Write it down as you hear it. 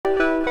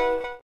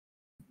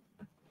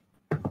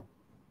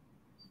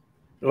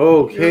You're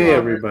Okay, welcome.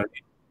 everybody.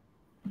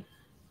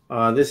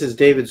 This is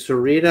David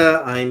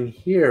Sarita. I'm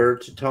here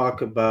to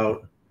talk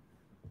about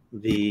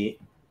the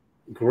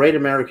Great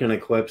American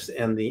Eclipse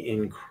and the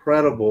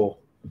incredible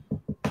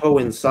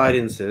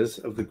coincidences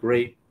of the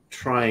Great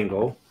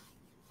Triangle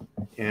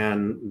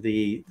and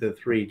the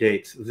three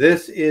dates.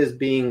 This is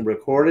being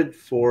recorded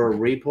for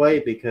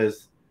replay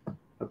because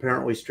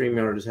apparently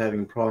StreamYard is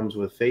having problems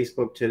with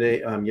Facebook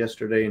today,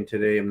 yesterday and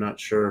today. I'm not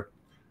sure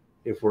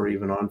if we're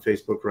even on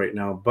Facebook right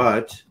now,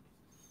 but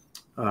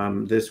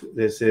this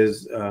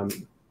is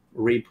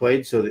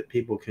replayed so that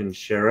people can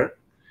share it.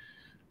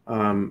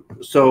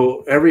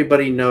 So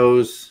everybody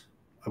knows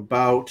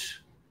about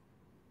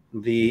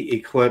the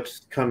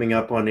eclipse coming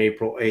up on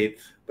April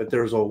 8th, but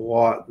there's a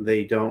lot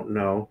they don't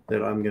know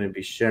that I'm going to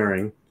be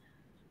sharing.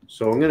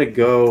 So I'm going to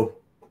go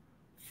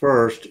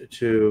first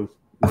to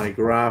my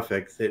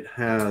graphic that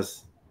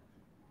has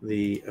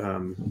the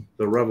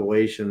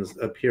revelations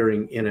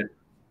appearing in it,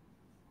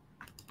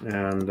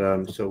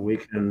 and so we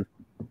can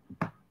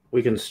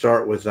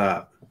start with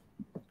that.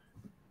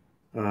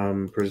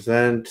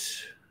 Present,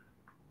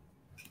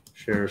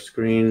 share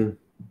screen,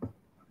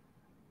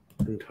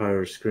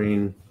 entire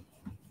screen.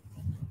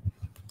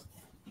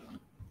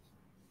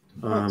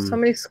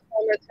 Somebody's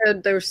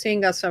commented they're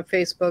seeing us on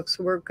Facebook,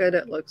 so we're good,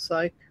 it looks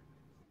like.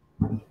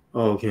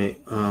 Okay,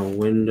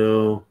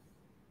 window.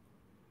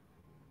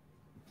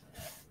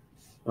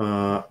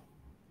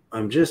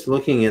 I'm just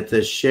looking at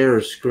this share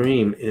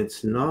screen.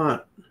 It's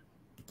not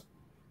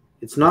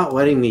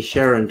letting me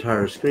share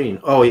entire screen.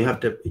 Oh, you have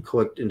to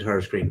click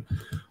entire screen.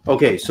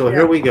 Okay, so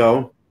here we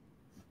go.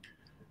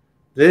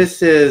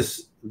 This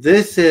is,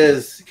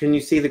 can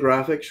you see the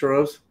graphic,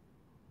 Sharos?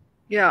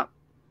 Yeah.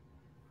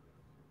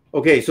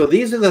 Okay, so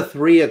these are the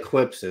three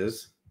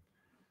eclipses.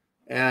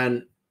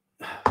 And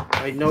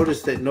I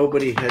noticed that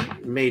nobody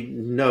had made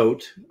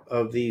note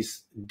of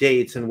these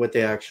dates and what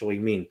they actually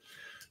mean.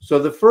 So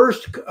the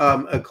first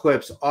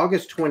eclipse,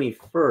 August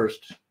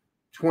 21st,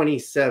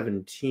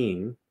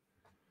 2017,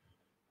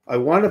 I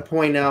want to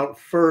point out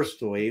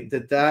firstly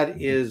that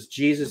that is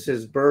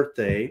Jesus's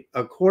birthday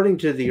according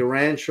to the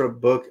Urantia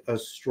book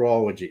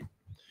Astrology.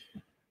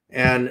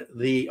 And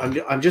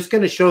I'm just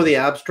going to show the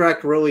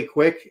abstract really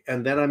quick,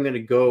 and then I'm going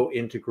to go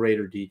into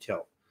greater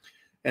detail.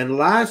 And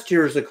last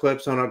year's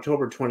eclipse on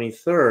October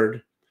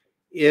 23rd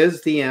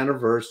is the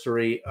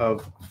anniversary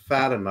of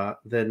Fatima,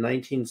 the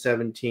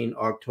 1917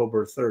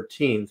 October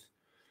 13th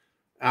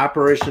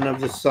apparition of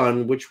the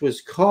sun, which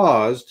was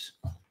caused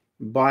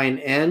by an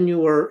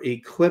annular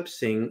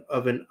eclipsing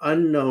of an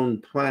unknown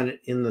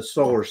planet in the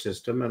solar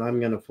system. And I'm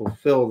going to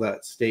fulfill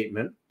that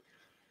statement.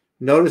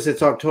 Notice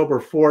it's October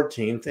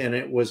 14th and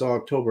it was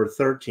October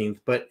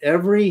 13th, but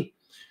in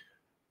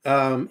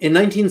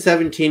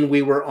 1917,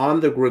 we were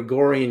on the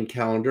Gregorian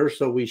calendar,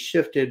 so we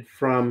shifted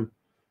from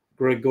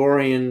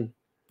Julian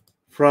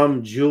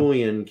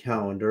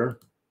calendar.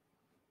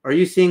 Are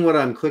you seeing what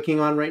I'm clicking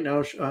on right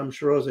now,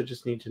 Sharoz? I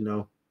just need to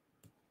know.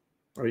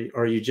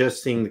 Are you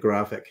just seeing the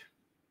graphic?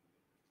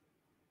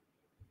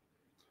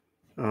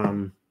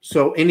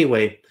 So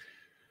anyway,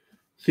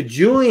 the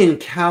Julian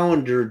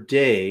calendar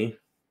day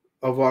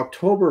of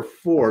October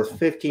 4th,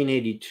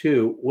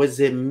 1582 was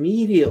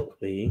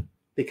immediately,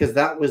 because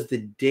that was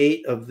the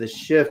date of the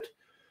shift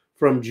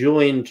from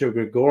Julian to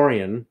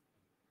Gregorian.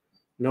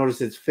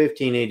 Notice it's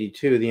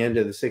 1582, the end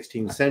of the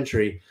 16th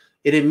century.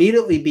 It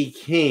immediately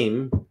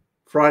became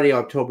Friday,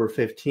 October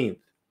 15th.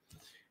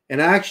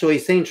 And actually,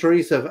 St.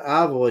 Teresa of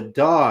Avila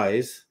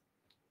dies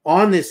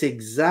on this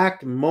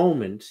exact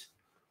moment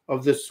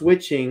of the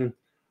switching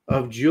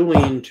of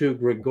Julian to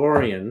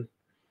Gregorian,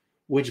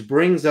 which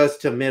brings us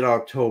to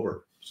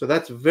mid-October. So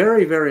that's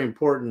very, very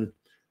important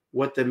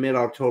what the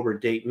mid-October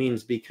date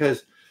means,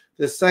 because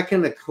the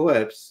second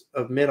eclipse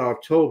of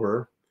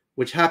mid-October,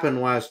 which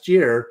happened last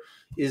year,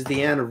 is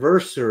the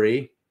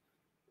anniversary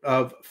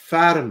of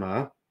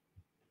Fatima.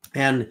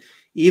 And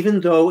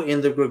even though in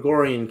the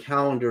Gregorian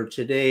calendar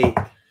today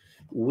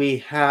we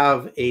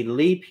have a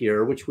leap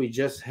year, which we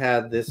just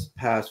had this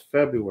past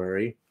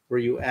February, where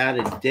you add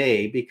a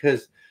day,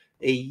 because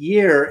a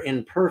year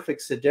in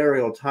perfect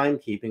sidereal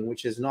timekeeping,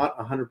 which is not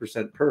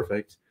 100%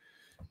 perfect,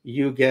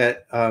 you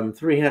get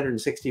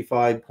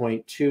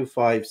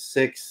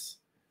 365.256,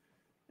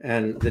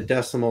 and the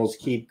decimals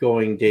keep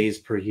going days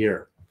per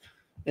year.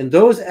 And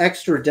those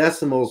extra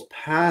decimals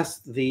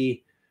past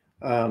the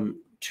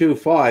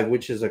 2.5,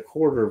 which is a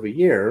quarter of a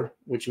year,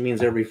 which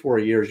means every 4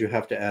 years you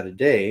have to add a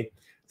day.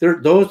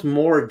 Those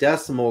more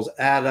decimals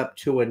add up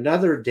to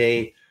another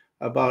day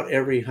about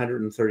every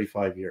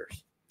 135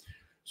 years.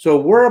 So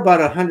we're about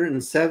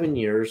 107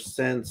 years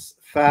since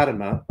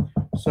Fatima.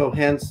 So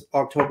hence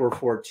October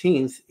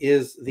 14th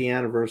is the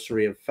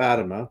anniversary of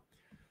Fatima,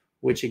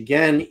 which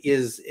again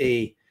is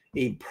a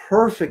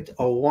perfect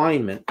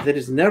alignment that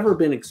has never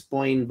been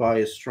explained by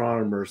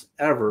astronomers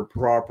ever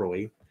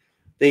properly.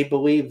 They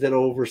believe that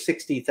over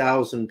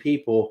 60,000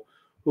 people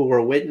who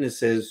were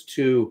witnesses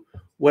to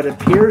what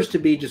appears to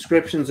be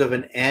descriptions of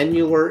an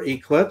annular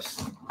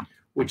eclipse,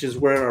 which is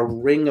where a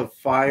ring of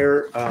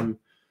fire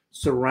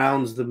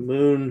surrounds the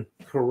moon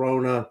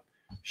corona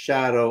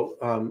shadow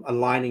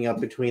aligning up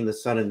between the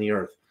sun and the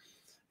earth.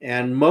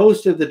 And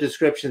most of the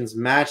descriptions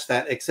match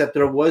that, except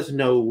there was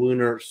no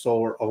lunar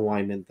solar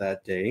alignment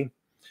that day.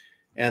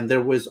 And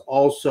there was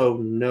also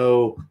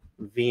no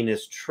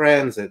Venus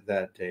transit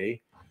that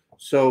day.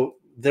 So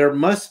there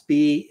must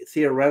be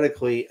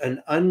theoretically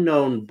an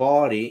unknown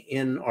body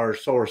in our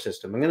solar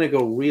system. I'm going to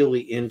go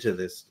really into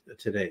this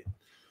today.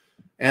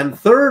 And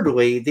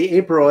thirdly, the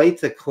April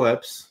 8th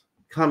eclipse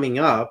coming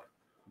up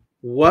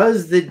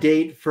was the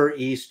date for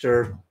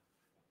Easter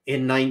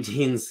in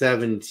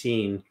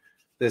 1917,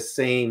 the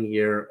same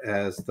year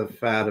as the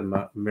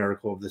Fatima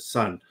miracle of the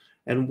sun.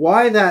 And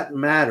why that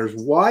matters,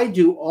 why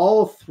do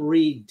all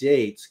three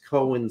dates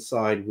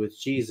coincide with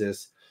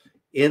Jesus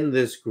in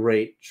this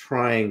great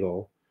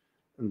triangle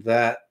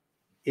that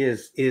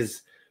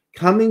is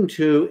coming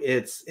to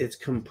its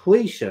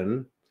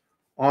completion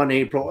on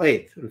April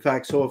 8th? In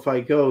fact, so if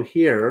I go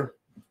here,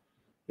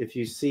 if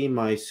you see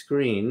my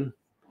screen,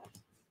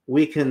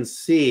 we can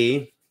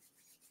see,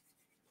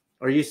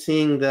 are you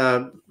seeing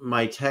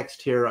my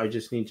text here? I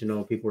just need to know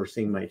if people are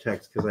seeing my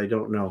text because I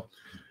don't know.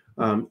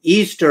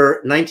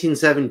 Easter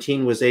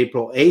 1917 was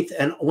April 8th.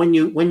 And when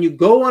you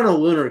go on a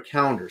lunar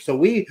calendar, so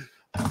we,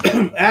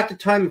 at the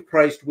time of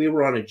Christ, we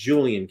were on a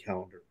Julian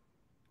calendar.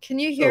 Can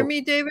you hear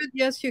me, David?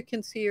 Yes, you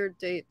can see your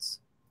dates.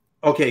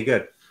 Okay,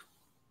 good.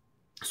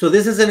 So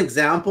this is an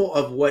example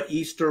of what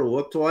Easter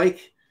looked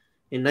like.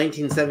 In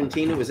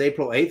 1917, it was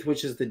April 8th,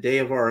 which is the day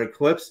of our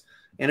eclipse.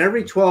 And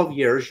every 12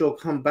 years, you'll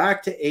come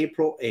back to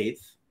April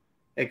 8th,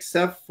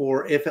 except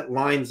for if it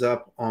lines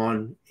up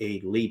on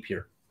a leap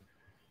year.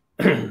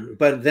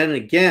 But then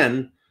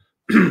again,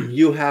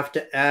 you have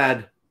to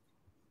add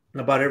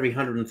about every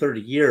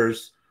 130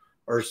 years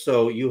or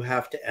so, you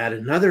have to add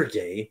another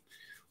day,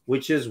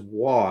 which is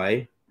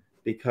why,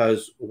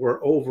 because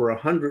we're over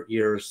 100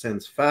 years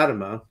since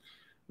Fatima,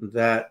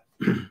 that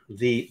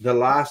the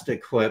last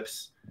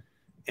eclipse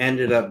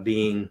ended up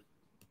being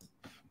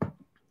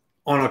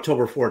on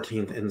October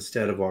 14th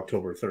instead of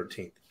October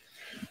 13th.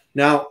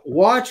 Now,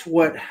 watch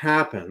what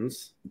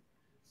happens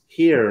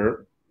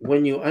here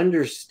when you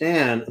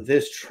understand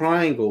this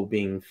triangle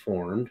being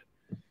formed,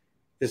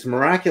 this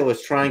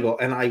miraculous triangle.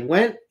 And I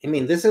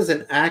mean, this is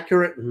an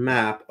accurate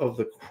map of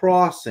the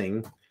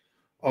crossing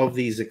of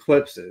these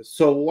eclipses.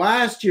 So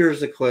last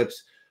year's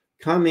eclipse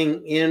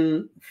coming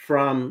in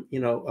from,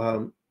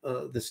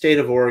 the state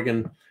of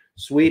Oregon,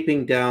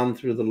 sweeping down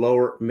through the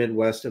lower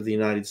Midwest of the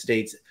United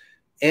States,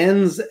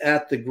 ends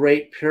at the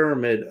Great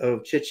Pyramid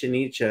of Chichen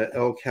Itza,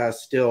 El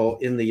Castil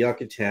in the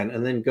Yucatan,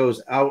 and then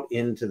goes out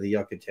into the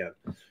Yucatan.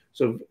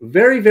 So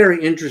very,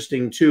 very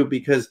interesting too,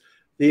 because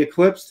the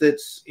eclipse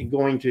that's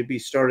going to be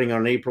starting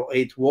on April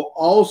 8th will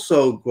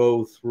also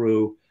go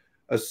through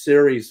a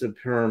series of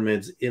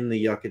pyramids in the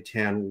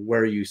Yucatan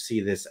where you see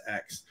this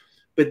X.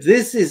 But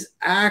this is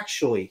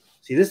actually,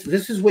 see,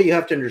 this is what you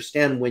have to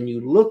understand when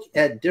you look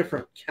at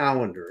different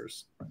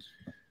calendars.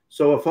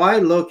 So if I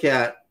look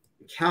at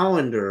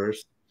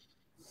calendars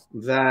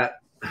that,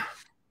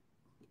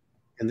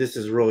 and this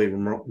is really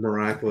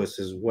miraculous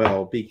as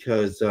well,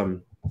 because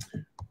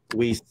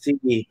we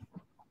see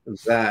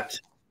that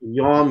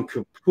Yom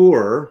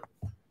Kippur,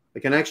 I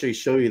can actually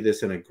show you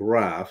this in a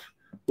graph,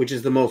 which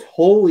is the most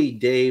holy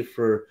day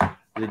for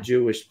the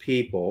Jewish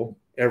people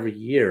every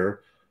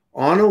year,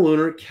 on a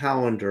lunar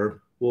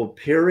calendar will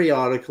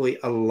periodically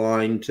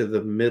align to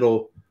the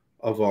middle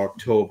of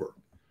October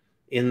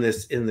in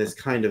this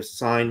kind of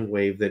sine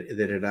wave that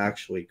it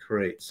actually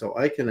creates. So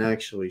I can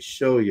actually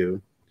show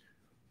you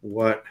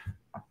what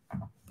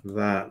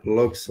that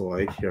looks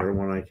like here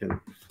when I can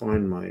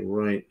find my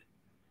right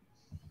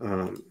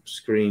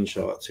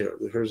screenshots here.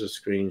 Here's a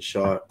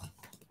screenshot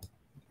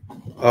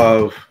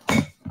of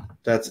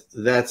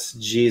that's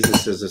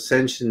Jesus's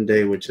Ascension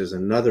Day, which is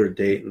another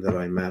date that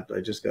I mapped.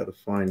 I've got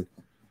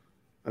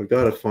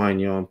to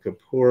find Yom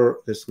Kippur.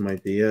 This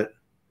might be it.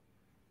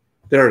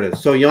 There it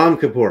is. So Yom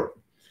Kippur,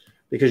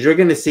 because you're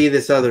going to see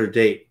this other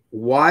date.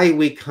 Why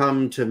we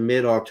come to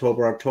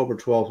mid-October, October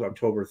 12th,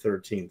 October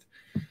 13th.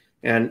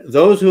 And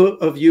those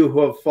of you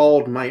who have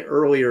followed my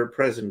earlier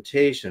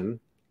presentation,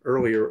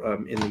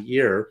 earlier in the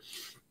year,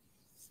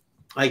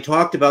 I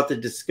talked about the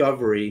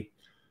discovery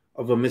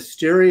of a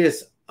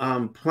mysterious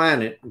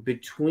planet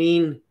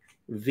between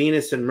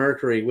Venus and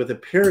Mercury with a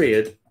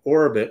period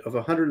orbit of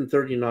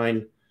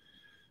 139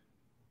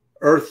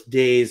 Earth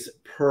days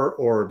per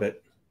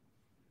orbit.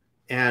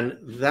 And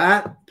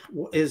that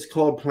is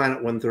called Planet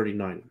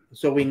 139.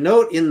 So we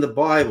note in the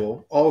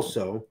Bible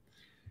also,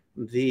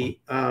 the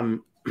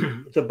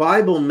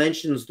Bible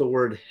mentions the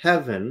word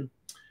heaven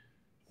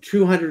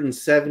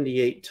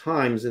 278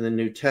 times in the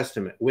New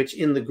Testament, which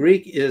in the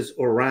Greek is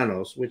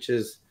Uranus, which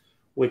is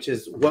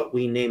what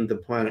we named the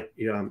planet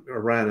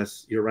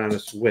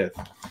Uranus with.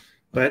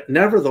 But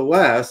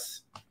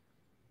nevertheless,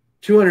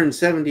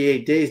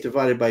 278 days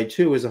divided by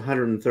 2 is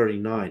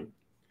 139.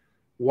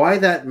 Why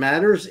that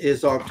matters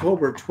is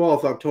October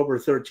 12th, October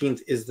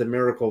 13th is the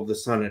miracle of the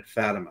sun at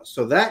Fatima.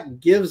 So that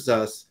gives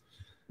us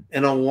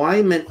an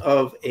alignment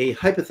of a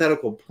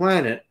hypothetical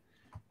planet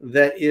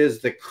that is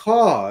the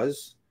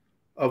cause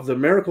of the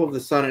miracle of the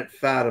sun at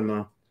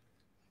Fatima,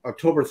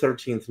 October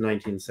 13th,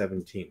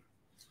 1917.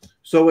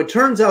 So it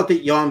turns out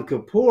that Yom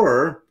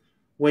Kippur,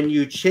 when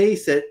you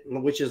chase it,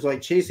 which is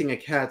like chasing a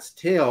cat's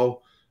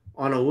tail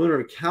on a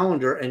lunar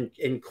calendar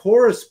and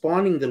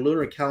corresponding the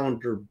lunar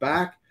calendar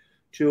back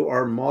to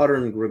our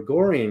modern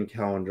Gregorian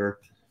calendar,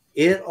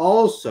 it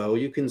also,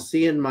 you can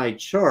see in my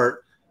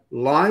chart,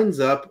 lines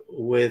up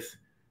with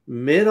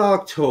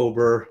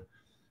mid-October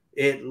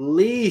at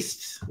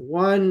least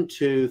 1,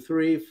 2,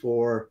 3,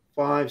 4,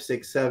 5,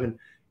 6, 7,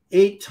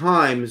 8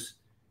 times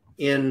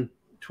in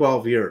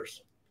 12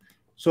 years.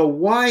 So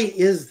why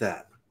is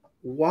that?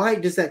 Why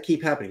does that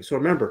keep happening? So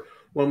remember,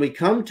 when we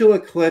come to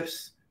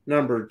eclipse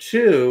number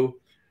 2,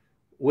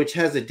 which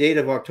has a date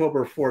of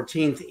October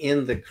 14th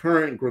in the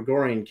current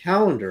Gregorian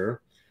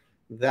calendar,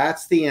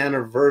 that's the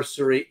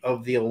anniversary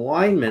of the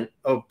alignment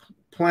of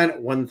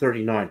planet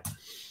 139.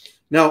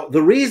 Now,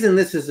 the reason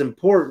this is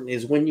important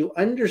is when you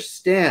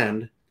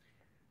understand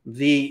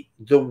the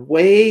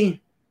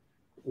way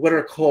what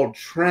are called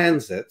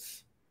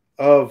transits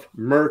of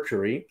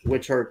Mercury,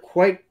 which are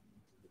quite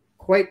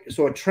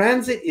so a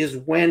transit is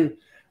when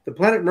the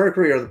planet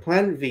Mercury or the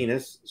planet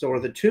Venus, so are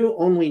the two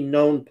only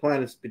known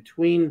planets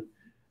between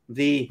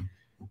the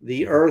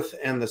Earth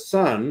and the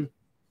Sun,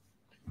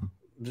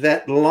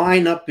 that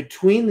line up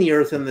between the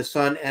Earth and the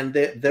Sun, and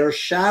their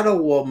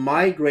shadow will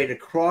migrate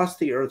across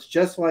the Earth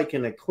just like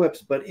an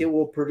eclipse, but it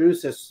will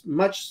produce a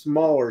much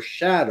smaller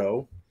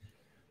shadow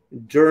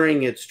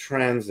during its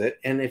transit.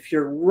 And if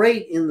you're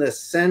right in the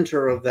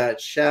center of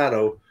that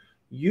shadow,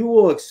 you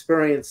will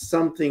experience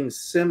something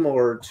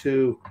similar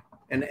to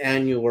an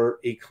annular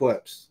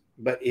eclipse,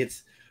 but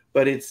it's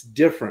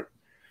different.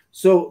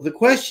 So the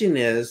question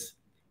is,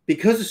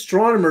 because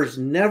astronomers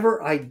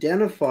never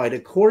identified,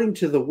 according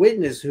to the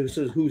witness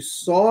who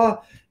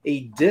saw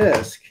a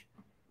disk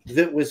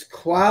that was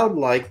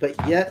cloud-like but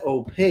yet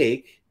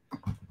opaque,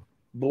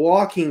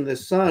 blocking the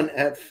sun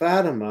at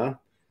Fatima,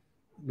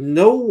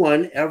 no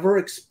one ever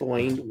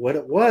explained what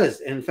it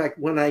was. And in fact,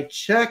 when I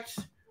checked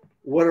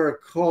what are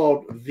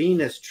called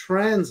Venus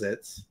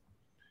transits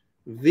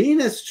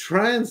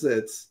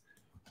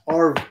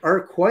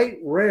are quite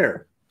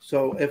rare.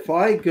 So if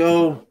I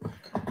go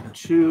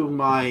to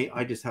my,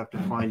 I just have to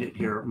find it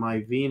here,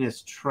 my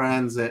Venus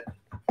transit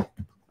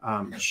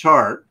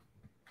chart.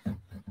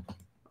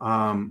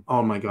 Oh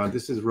my God,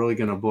 this is really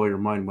going to blow your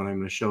mind what I'm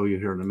going to show you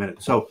here in a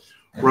minute. So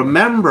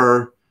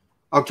remember,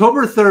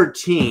 October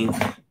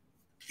 13th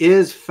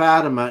is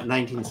Fatima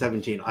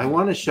 1917. I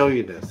want to show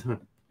you this.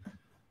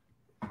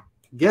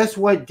 Guess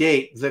what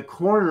date the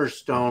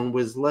cornerstone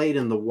was laid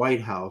in the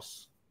White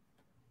House?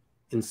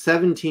 In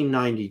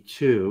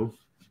 1792.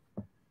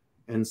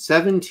 And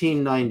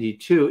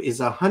 1792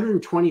 is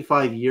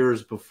 125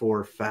 years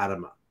before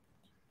Fatima,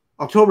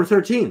 October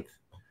 13th.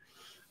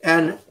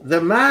 And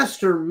the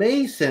master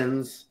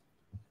masons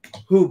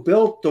who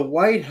built the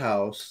White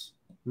House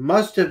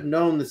must have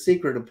known the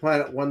secret of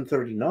planet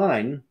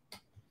 139,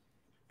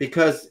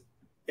 because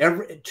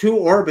every 2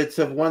 orbits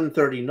of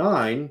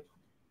 139,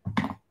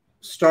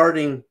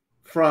 starting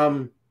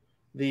from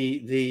the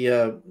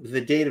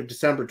date of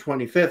December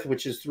 25th,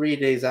 which is 3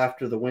 days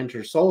after the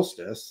winter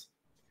solstice,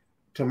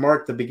 to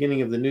mark the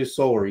beginning of the new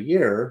solar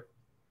year,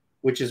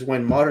 which is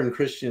when modern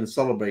Christians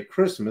celebrate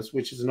Christmas,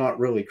 which is not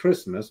really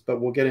Christmas, but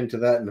we'll get into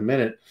that in a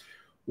minute.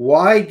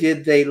 Why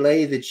did they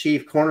lay the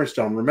chief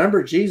cornerstone?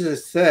 Remember,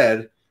 Jesus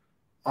said,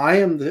 I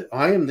am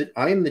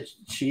the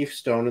chief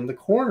stone in the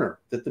corner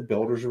that the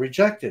builders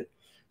rejected.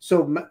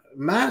 So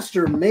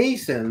master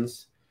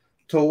masons,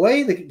 to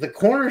lay the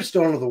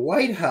cornerstone of the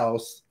White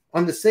House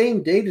on the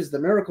same date as the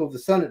miracle of the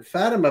sun at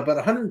Fatima, but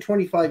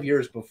 125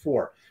 years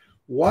before.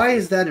 Why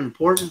is that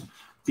important?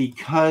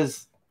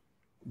 Because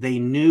they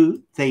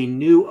knew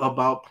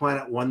about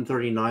planet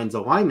 139's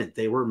alignment.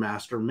 They were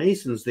master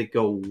masons that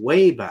go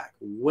way back,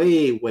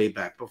 way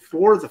back,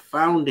 before the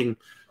founding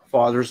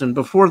fathers and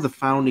before the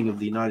founding of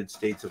the United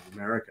States of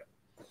America.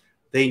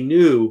 They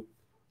knew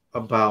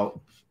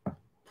about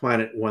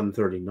planet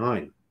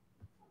 139.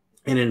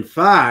 And in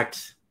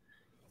fact,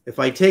 if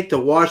I take the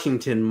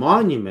Washington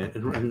Monument,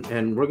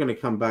 and we're going to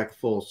come back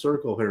full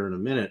circle here in a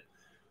minute,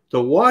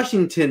 the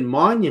Washington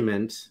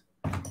Monument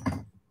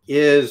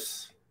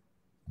is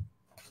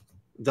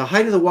the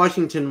height of the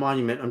Washington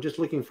Monument. I'm just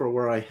looking for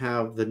where I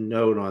have the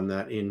note on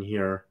that in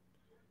here,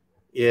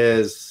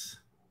 is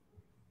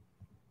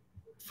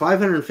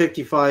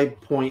 555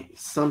 point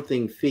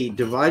something feet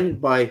divided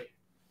by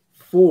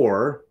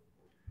 4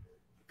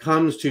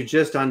 comes to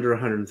just under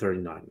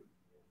 139,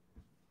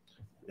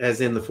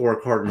 as in the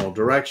 4 cardinal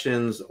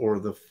directions or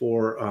the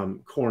 4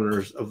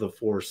 corners of the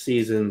 4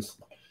 seasons.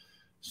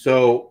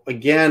 So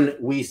again,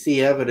 we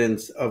see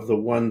evidence of the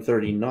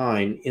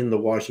 139 in the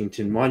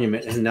Washington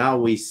Monument, and now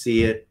we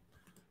see it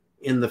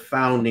in the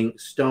founding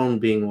stone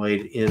being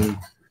laid in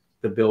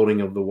the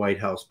building of the White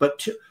House,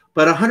 but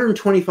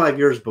 125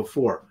 years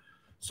before.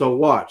 So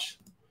watch.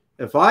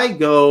 If I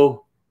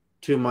go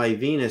to my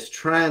Venus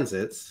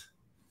transits,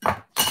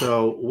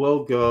 So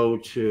we'll go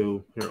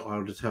to here.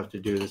 I'll just have to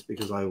do this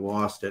because I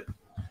lost it.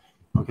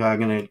 Okay, I'm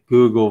going to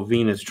Google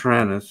Venus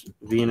transit.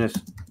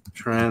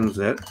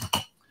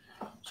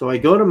 So I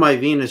go to my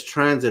Venus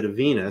transit of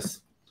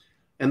Venus,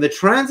 and the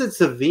transits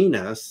of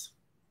Venus,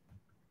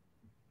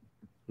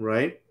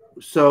 right?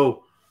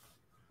 So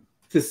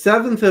the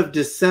 7th of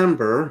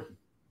December,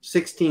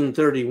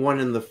 1631,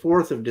 and the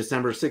 4th of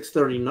December,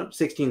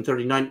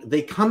 1639,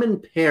 they come in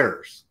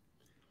pairs.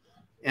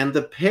 And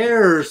the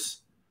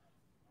pairs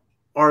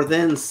are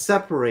then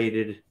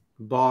separated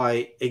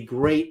by a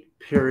great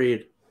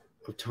period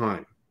of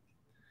time.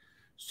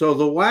 So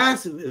the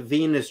last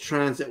Venus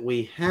transit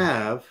we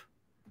have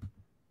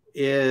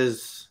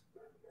is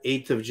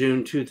 8th of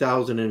June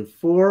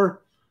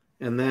 2004,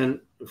 and then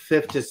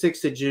 5th to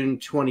 6th of June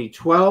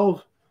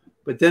 2012.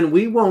 But then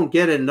we won't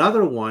get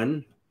another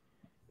one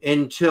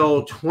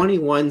until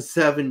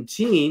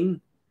 2117,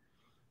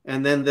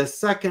 and then the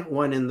second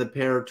one in the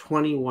pair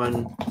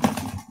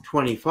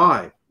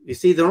 2125. You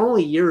see, they're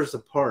only years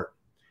apart.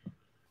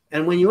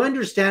 And when you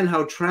understand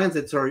how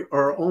transits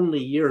are only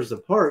years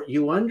apart,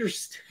 you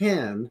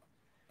understand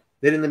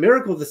that in the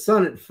miracle of the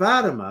sun at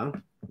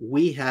Fatima,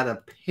 we had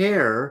a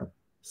pair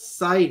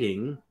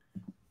sighting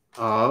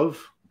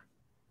of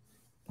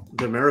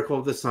the miracle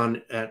of the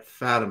sun at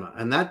Fatima.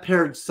 And that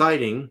paired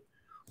sighting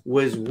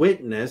was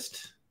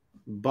witnessed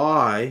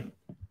by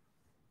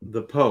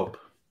the Pope.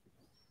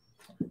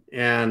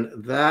 And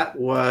that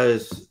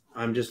was,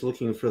 I'm just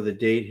looking for the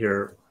date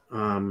here,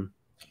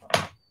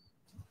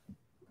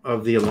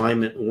 of the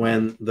alignment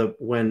when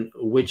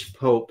which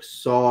Pope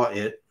saw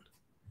it,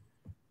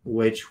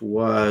 which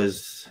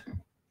was,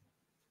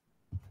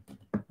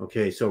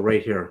 okay, so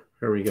right here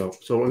we go.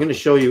 So I'm going to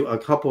show you a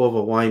couple of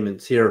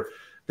alignments here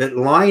that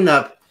line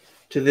up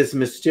to this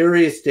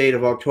mysterious date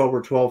of October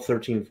 12,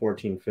 13,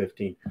 14,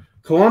 15.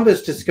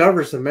 Columbus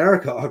discovers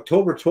America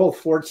October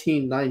 12,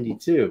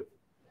 1492.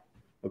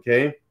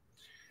 Okay,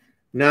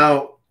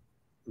 now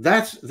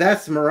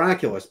that's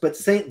miraculous. But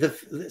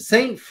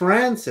Saint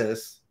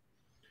Francis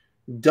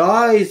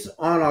dies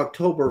on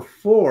October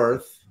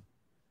 4th,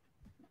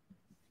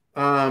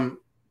 but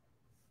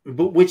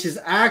which is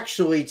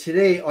actually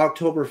today,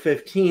 October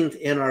 15th,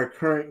 in our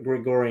current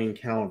Gregorian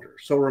calendar.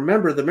 So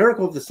remember, the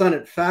miracle of the sun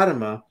at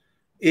Fatima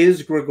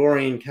is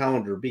Gregorian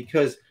calendar,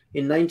 because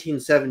in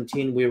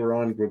 1917 we were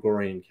on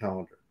Gregorian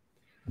calendar.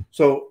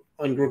 So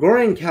on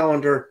Gregorian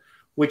calendar,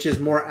 which is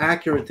more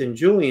accurate than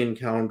Julian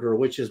calendar,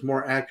 which is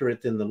more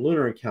accurate than the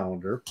lunar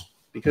calendar,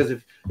 because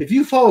if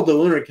you followed the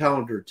lunar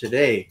calendar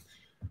today,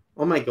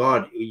 oh my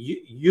God,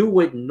 you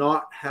would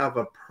not have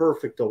a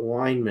perfect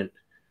alignment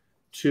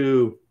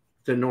to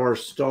the North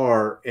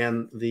Star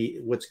and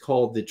what's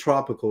called the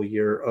tropical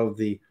year of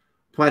the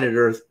planet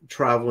Earth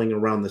traveling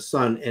around the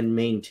sun and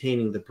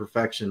maintaining the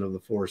perfection of the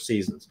 4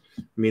 seasons.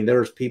 I mean,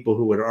 there's people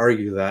who would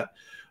argue that,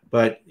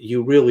 but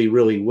you really,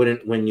 really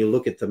wouldn't when you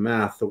look at the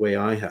math the way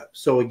I have.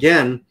 So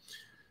again,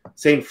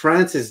 St.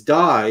 Francis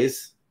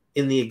dies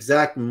in the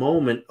exact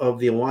moment of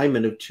the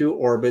alignment of 2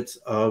 orbits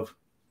of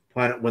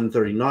planet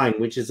 139,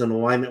 which is in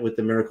alignment with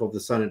the miracle of the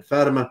sun at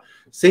Fatima.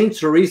 St.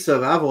 Teresa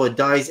of Avila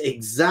dies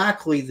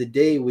exactly the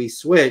day we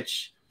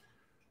switch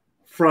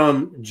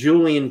from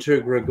Julian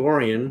to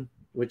Gregorian,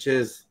 which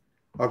is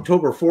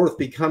October 4th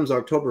becomes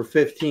October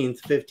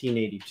 15th,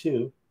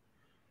 1582.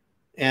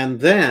 And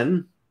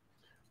then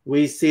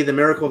we see the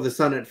miracle of the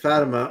sun at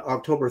Fatima,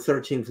 October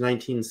 13th,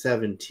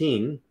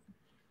 1917.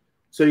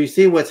 So you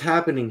see what's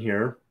happening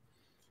here.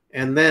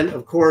 And then,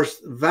 of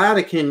course,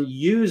 Vatican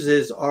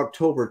uses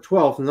October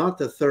 12th, not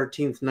the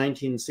 13th,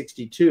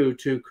 1962,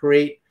 to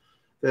create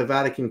the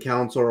Vatican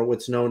Council, or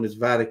what's known as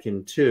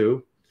Vatican II.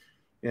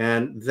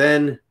 And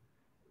then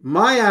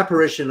my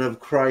apparition of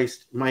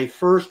Christ, my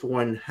first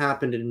one,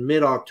 happened in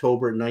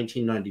mid-October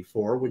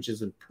 1994, which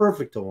is in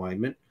perfect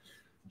alignment.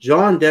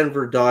 John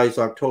Denver dies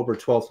October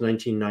 12th,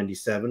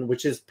 1997,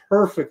 which is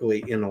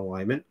perfectly in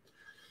alignment.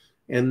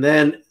 And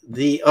then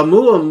the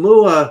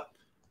Oumuamua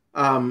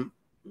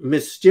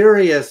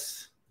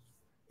mysterious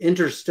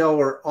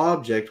interstellar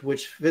object,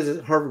 which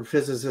Harvard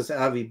physicist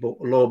Avi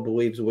Loeb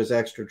believes was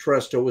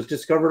extraterrestrial, was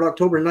discovered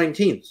October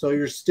 19th. So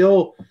you're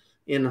still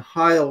in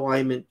high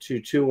alignment to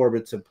 2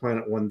 orbits of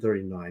planet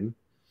 139.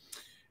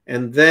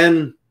 And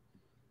then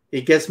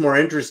it gets more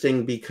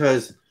interesting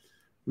because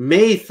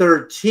May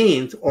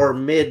 13th, or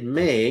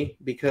mid-May,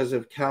 because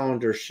of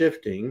calendar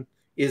shifting,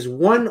 is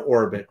 1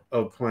 orbit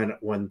of planet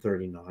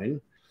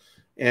 139.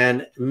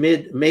 And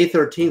May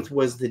 13th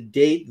was the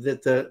date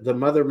that the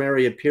Mother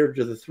Mary appeared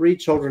to the 3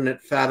 children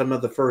at Fatima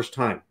the first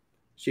time.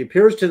 She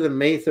appears to them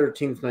May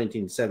 13th,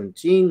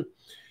 1917,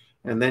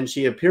 and then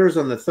she appears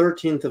on the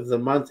 13th of the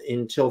month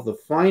until the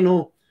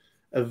final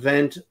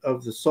event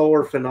of the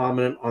solar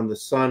phenomenon on the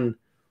sun,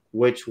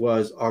 which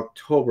was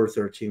October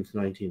 13th,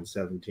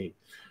 1917.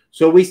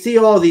 So we see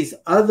all these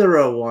other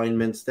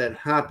alignments that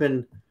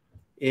happen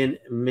in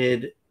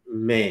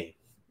mid-May,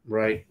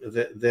 right,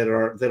 that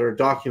are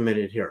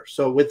documented here.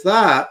 So with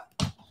that,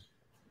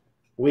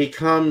 we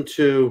come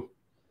to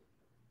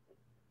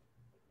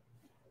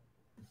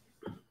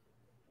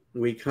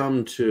we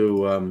come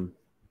to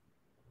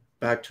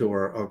back to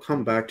our, I'll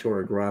come back to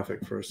our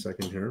graphic for a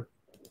second here.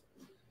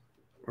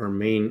 Our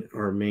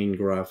main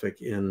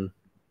graphic in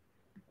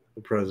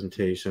the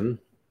presentation.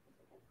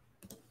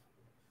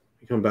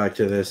 We come back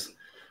to this.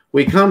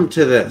 We come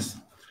to this.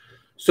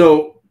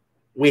 So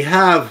we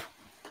have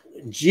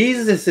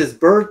Jesus's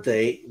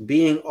birthday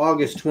being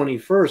August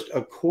 21st,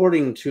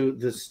 according to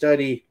the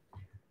study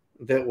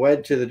that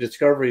led to the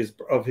discoveries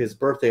of his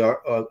birthday,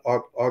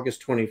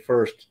 August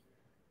 21st.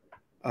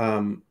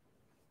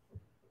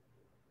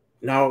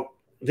 Now,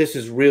 this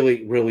is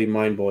really, really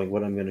mind-blowing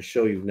what I'm going to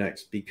show you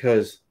next,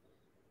 because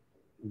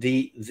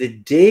the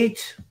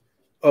date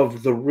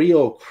of the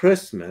real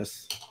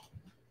Christmas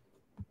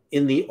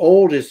in the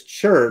oldest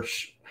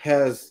church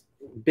has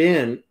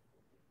been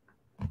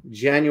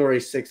January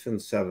 6th and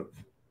 7th.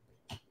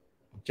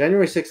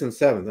 January 6th and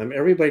 7th. I mean,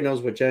 everybody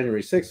knows what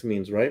January 6th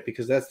means, right?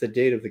 Because that's the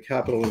date of the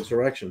Capitol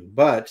insurrection.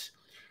 But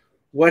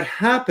what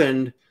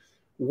happened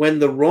when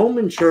the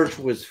Roman Church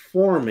was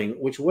forming,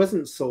 which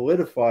wasn't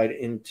solidified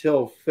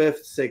until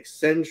 5th, 6th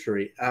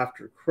century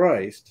after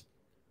Christ,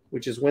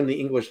 which is when the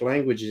English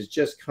language is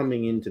just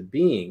coming into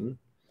being,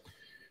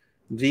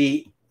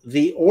 the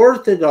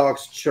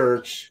Orthodox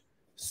Church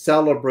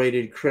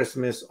celebrated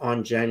Christmas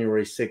on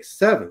January 6th,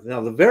 7th.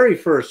 Now, the very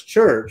first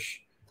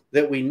church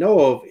that we know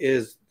of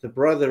is the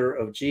brother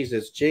of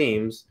Jesus,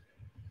 James,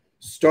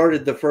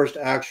 started the first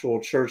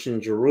actual church in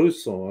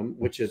Jerusalem,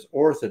 which is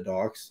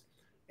Orthodox.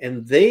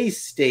 And they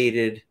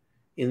stated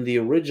in the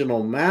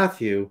original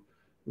Matthew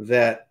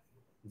that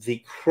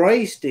the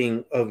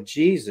Christing of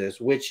Jesus,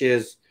 which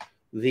is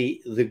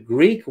the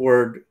Greek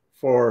word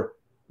for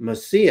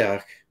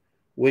Messiah,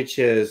 which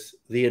is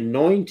the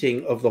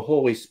anointing of the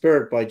Holy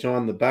Spirit by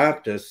John the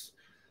Baptist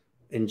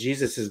in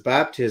Jesus's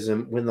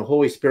baptism, when the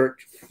Holy Spirit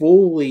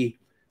fully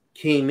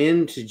came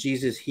into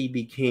Jesus, he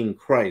became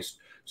Christ.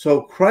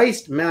 So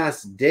Christ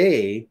Mass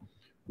Day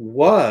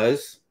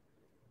was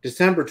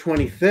December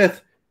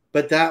 25th,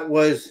 but that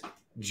was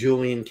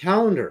Julian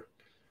calendar.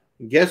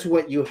 Guess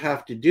what you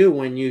have to do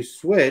when you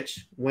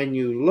switch, when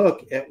you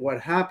look at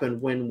what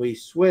happened when we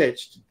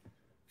switched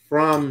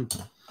from,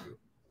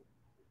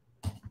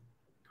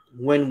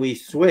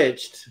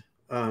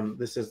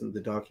 this isn't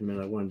the document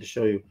I wanted to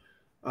show you.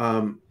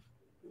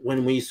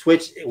 When we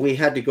switched, we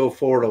had to go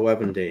forward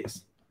 11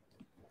 days.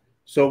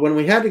 So when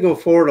we had to go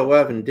forward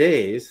 11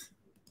 days,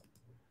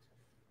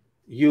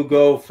 you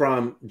go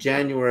from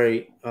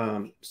January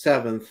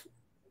 7th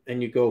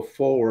and you go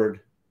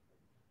forward,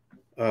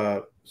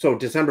 so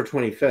December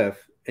 25th,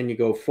 and you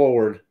go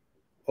forward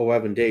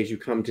 11 days, you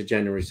come to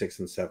January 6th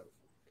and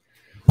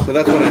 7th. So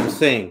that's what I'm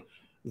saying.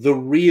 The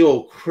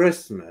real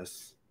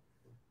Christmas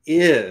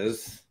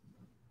is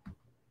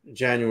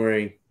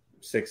January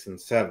 6th and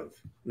 7th.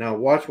 Now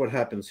watch what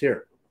happens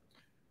here.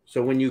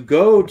 So when you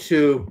go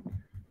to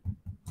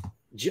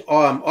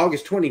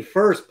August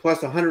 21st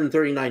plus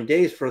 139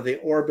 days for the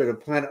orbit of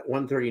planet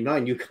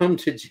 139, you come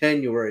to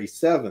January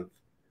 7th,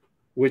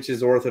 which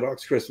is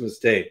Orthodox Christmas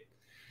Day,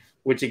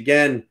 which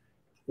again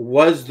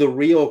was the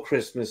real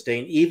Christmas Day.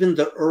 And even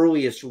the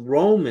earliest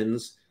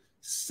Romans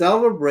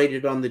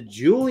celebrated on the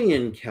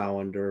Julian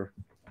calendar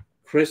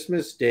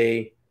Christmas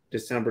Day,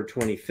 December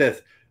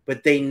 25th.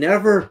 But they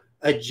never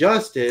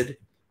adjusted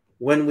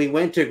when we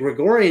went to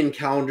Gregorian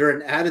calendar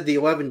and added the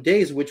 11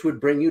 days, which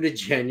would bring you to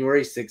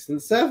January 6th and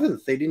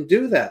 7th. They didn't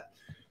do that.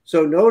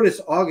 So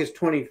notice August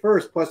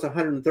 21st plus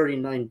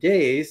 139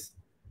 days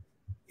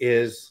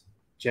is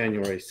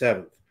January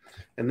 7th.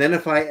 And then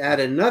if I add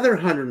another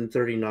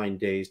 139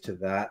 days to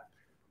that,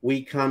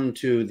 we come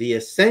to the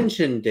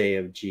Ascension Day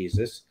of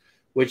Jesus,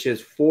 which is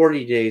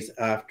 40 days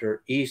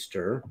after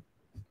Easter,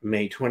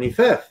 May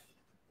 25th,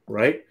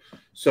 right?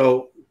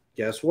 So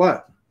guess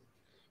what?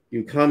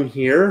 You come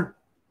here,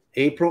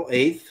 April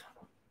 8th,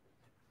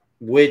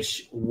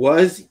 which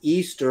was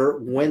Easter,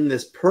 when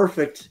this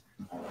perfect,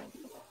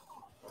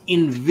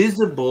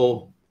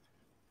 invisible,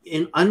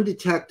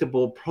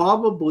 undetectable,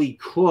 probably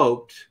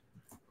cloaked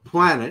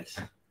planet,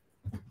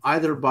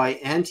 either by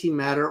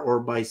antimatter or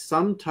by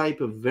some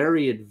type of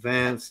very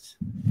advanced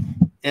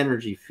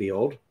energy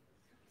field,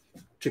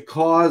 to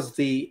cause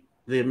the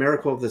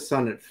miracle of the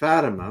sun at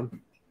Fatima.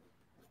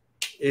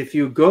 If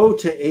you go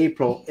to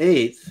April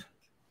 8th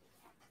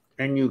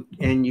and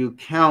you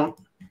count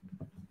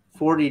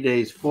 40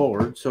 days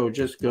forward, so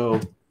just go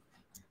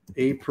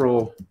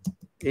April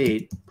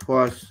 8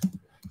 plus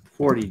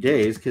 40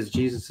 days, because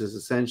Jesus'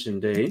 Ascension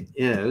Day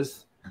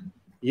is,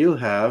 you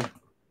have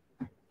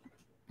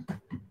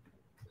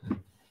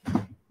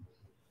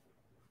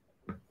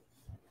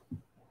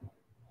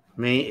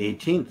May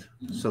 18th.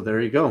 So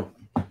there you go.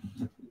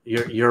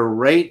 You're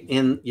right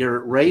in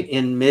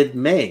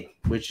mid-May,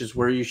 which is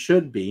where you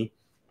should be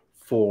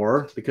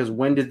because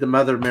when did the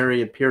Mother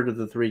Mary appear to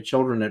the three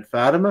children at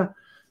Fatima?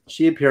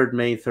 She appeared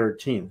May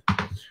 13th.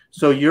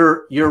 So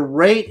you're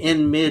right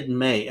in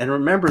mid-May. And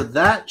remember,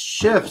 that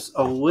shifts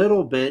a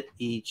little bit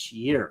each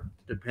year,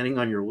 depending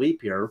on your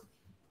leap year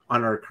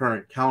on our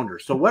current calendar.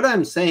 So what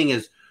I'm saying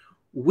is,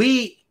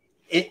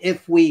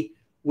 if we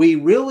we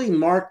really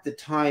mark the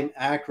time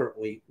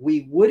accurately,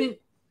 we wouldn't,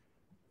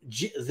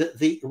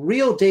 the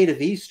real date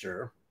of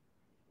Easter,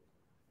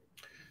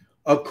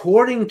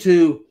 according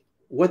to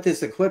what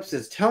this eclipse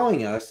is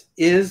telling us,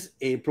 is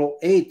April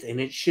 8th, and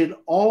it should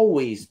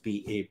always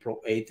be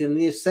April 8th, and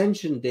the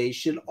Ascension Day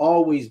should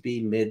always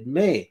be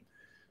mid-May.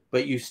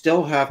 But you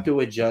still have to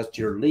adjust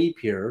your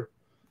leap year,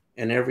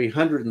 and every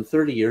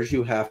 130 years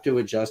you have to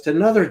adjust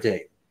another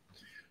day.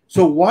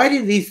 So why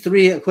did these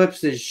three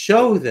eclipses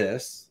show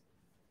this?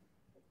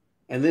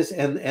 And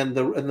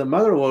the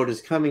mother lode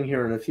is coming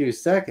here in a few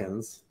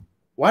seconds.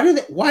 Why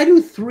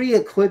do three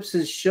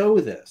eclipses show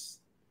this?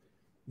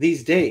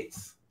 These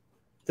dates?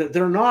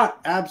 They're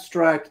not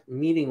abstract,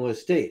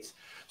 meaningless dates.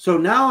 So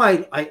now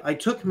I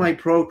took my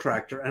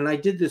protractor and I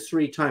did this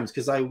 3 times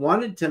because I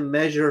wanted to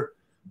measure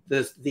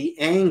the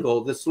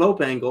angle, the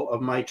slope angle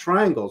of my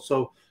triangle.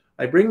 So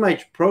I bring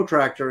my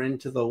protractor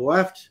into the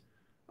left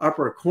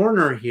upper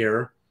corner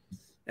here,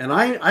 and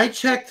I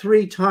check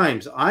 3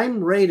 times.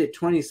 I'm right at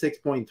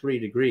 26.3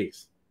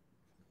 degrees.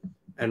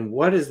 And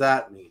what does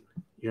that mean?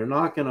 You're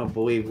not going to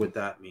believe what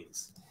that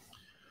means.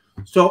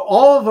 So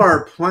all of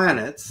our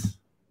planets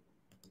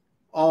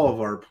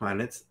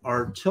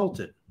are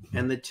tilted,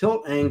 and the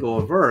tilt angle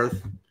of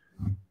Earth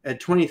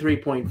at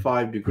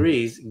 23.5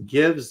 degrees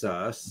gives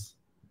us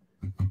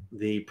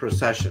the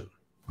precession,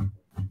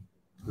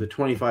 the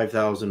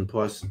 25,000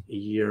 plus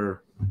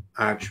year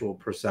actual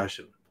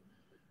precession.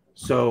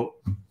 So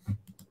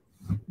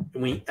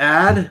we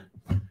add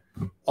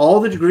all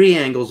the degree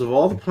angles of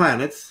all the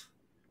planets,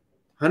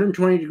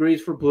 120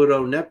 degrees for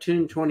Pluto,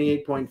 Neptune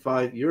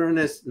 28.5,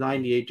 Uranus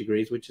 98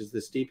 degrees, which is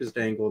the steepest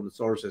angle in the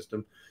solar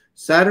system,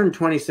 Saturn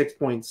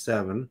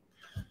 26.7.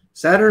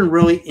 Saturn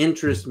really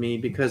interests me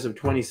because of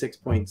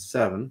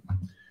 26.7.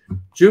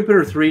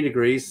 Jupiter 3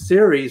 degrees,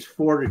 Ceres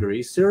 4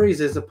 degrees.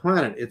 Ceres is a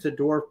planet. It's a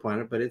dwarf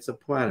planet, but it's a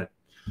planet.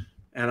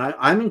 And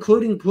I'm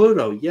including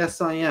Pluto. Yes,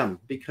 I am,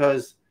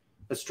 because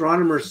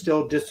astronomers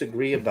still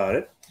disagree about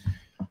it.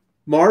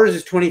 Mars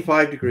is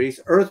 25 degrees,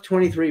 Earth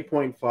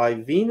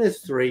 23.5, Venus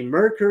 3,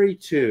 Mercury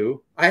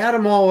 2. I add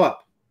them all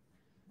up.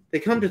 They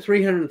come to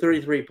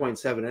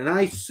 333.7. And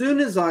as soon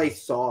as I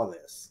saw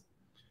this,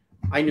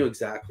 I knew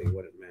exactly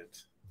what it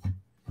meant.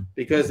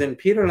 Because in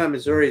Peter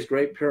Lamazuri's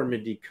Great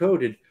Pyramid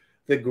Decoded,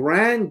 the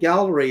Grand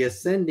Gallery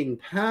ascending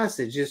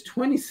passage is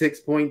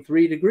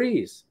 26.3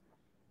 degrees.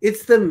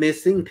 It's the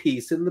missing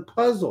piece in the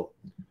puzzle.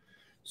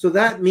 So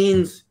that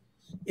means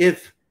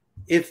if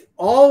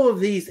all of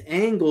these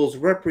angles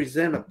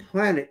represent a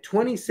planet,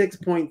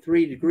 26.3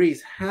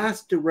 degrees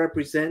has to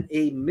represent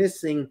a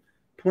missing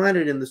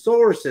planet in the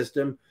solar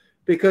system,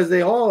 because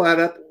they all add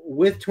up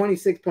with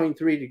 26.3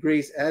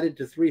 degrees added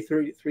to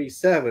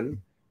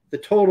 337, the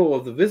total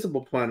of the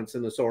visible planets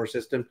in the solar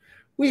system.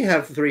 We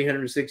have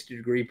 360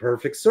 degree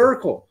perfect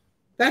circle.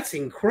 That's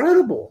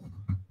incredible.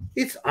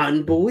 It's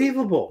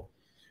unbelievable.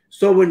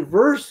 So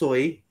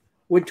inversely,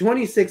 would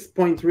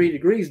 26.3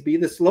 degrees be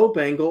the slope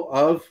angle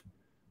of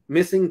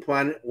missing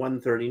planet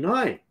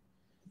 139?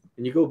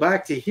 And you go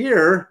back to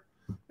here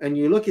and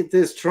you look at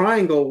this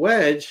triangle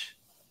wedge,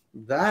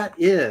 that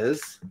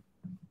is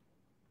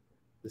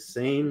the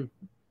same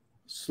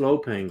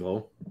slope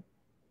angle.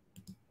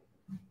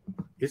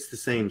 It's the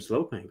same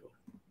slope angle.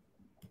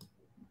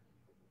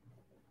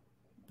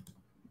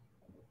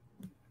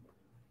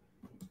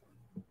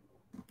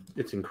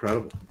 It's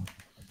incredible.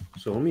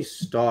 So let me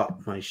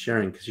stop my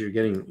sharing because you're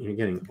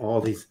getting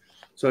all these.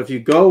 So if you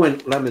go in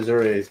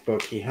Lamazuri's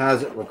book, he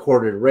has it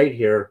recorded right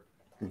here,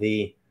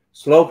 the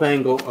slope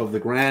angle of the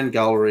Grand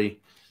Gallery.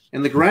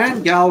 And the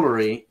Grand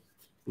Gallery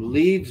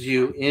leads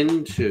you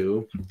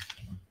into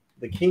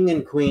the King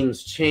and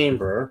Queen's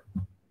chamber.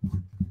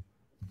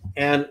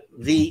 And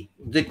the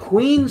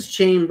Queen's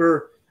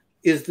chamber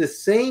is the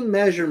same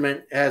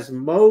measurement as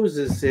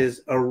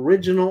Moses's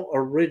original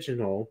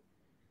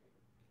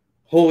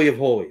Holy of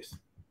Holies.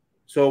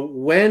 So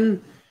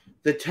when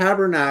the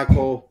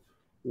tabernacle,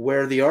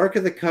 where the Ark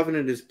of the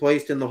Covenant is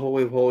placed in the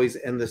Holy of Holies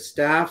and the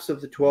staffs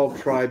of the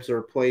 12 tribes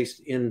are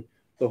placed in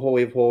the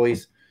Holy of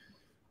Holies,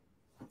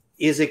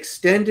 is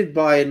extended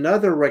by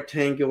another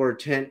rectangular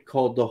tent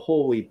called the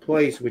Holy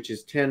Place, which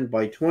is 10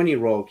 by 20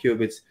 royal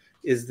cubits,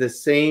 is the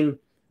same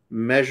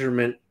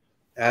measurement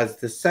as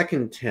the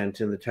second tent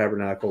in the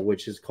tabernacle,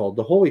 which is called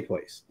the Holy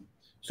Place.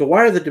 So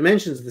why are the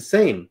dimensions the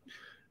same?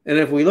 And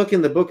if we look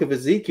in the book of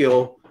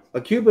Ezekiel,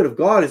 a cubit of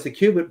God is a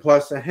cubit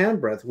plus a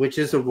handbreadth, which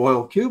is a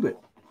royal cubit.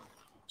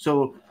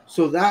 So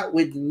that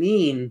would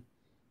mean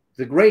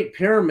the Great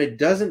Pyramid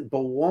doesn't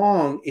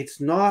belong, it's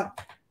not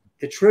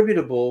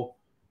attributable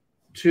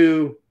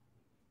to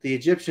the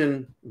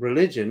Egyptian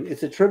religion.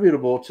 It's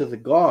attributable to the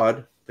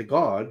God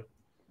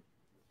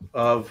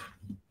of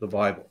the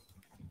Bible.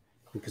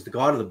 Because the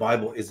God of the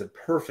Bible is a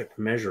perfect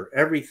measure.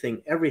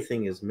 Everything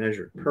is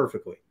measured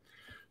perfectly.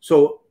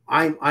 So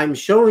I'm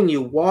showing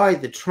you why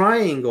the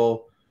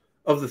triangle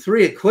of the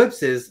three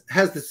eclipses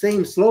has the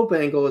same slope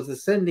angle as the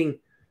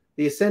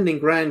ascending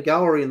Grand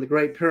Gallery in the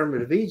Great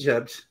Pyramid of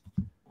Egypt.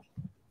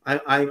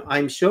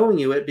 I'm showing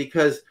you it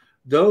because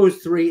those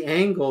three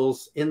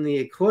angles in the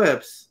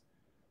eclipse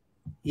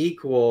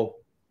equal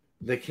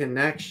the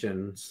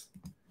connections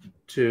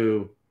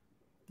to,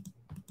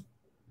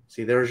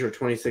 see, there's your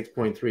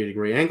 26.3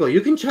 degree angle.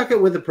 You can check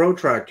it with a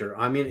protractor.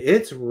 I mean,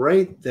 it's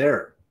right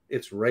there.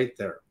 It's right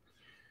there.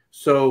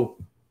 So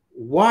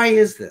why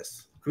is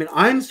this? I mean,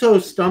 I'm so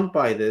stumped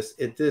by this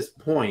at this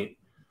point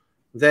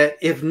that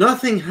if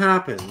nothing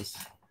happens,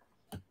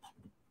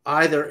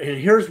 either, and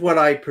here's what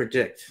I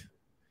predict.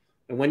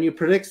 And when you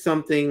predict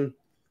something,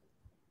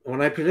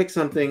 when I predict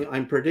something,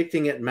 I'm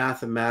predicting it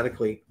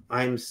mathematically.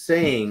 I'm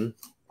saying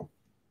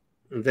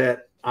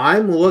that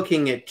I'm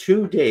looking at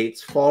 2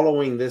 dates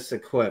following this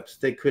eclipse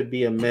that could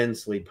be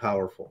immensely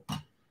powerful.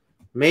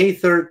 May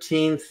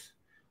 13th,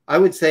 I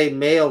would say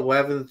May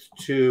 11th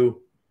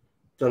to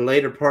the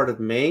later part of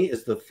May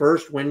is the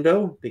first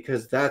window,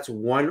 because that's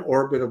one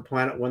orbit of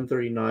planet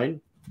 139.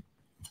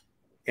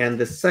 And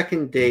the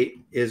second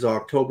date is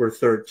October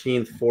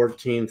 13th,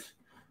 14th,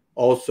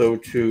 also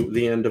to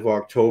the end of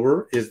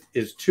October,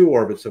 is 2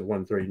 orbits of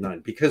 139.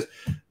 Because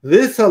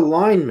this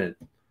alignment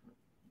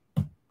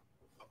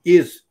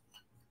is,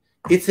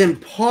 it's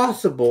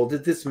impossible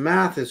that this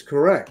math is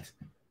correct.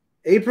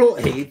 April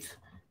 8th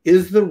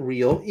is the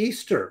real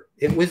Easter.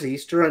 It was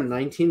Easter in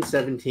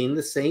 1917,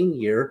 the same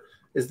year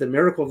as the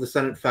miracle of the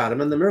sun at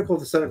Fatima. And the miracle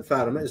of the sun at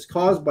Fatima is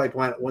caused by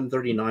planet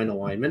 139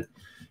 alignment.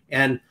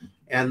 And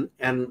I'm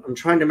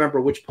trying to remember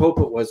which pope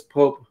it was.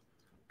 Pope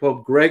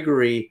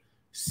Gregory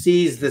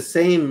sees the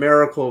same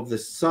miracle of the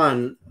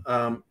sun.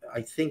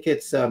 I think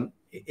it's a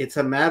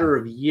matter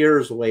of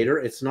years later.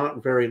 It's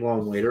not very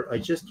long later. I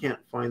just can't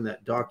find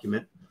that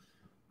document.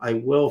 I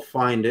will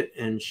find it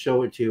and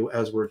show it to you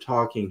as we're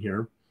talking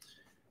here.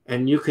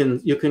 And you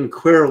can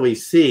clearly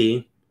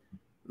see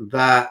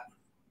that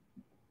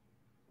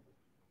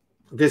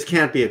this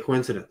can't be a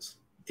coincidence.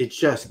 It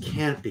just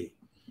can't be.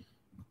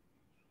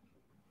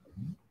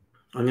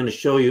 I'm going to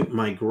show you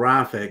my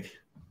graphic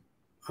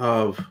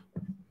of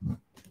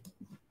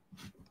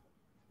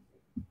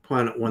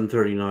planet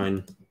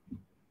 139,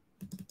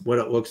 what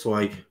it looks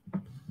like.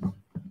 I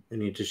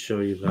need to show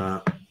you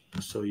that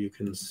so you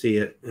can see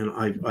it. And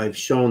I've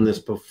shown this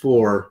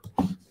before,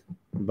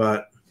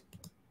 but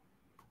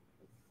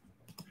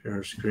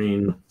share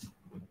screen,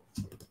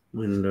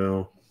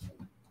 window,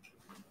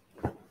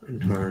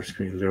 entire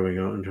screen. There we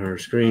go, entire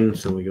screen.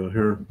 So we go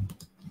here.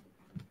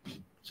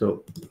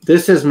 So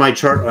this is my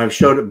chart. I've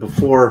showed it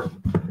before,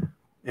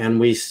 and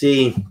we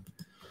see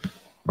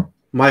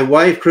my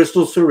wife,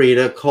 Crystal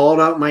Sarita, called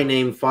out my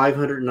name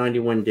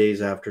 591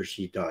 days after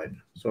she died.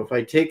 So if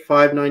I take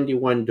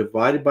 591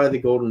 divided by the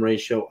golden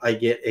ratio, I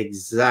get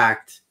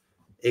exact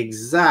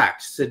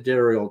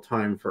sidereal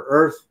time for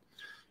Earth.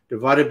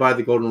 Divided by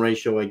the golden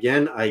ratio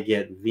again, I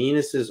get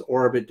Venus's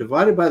orbit.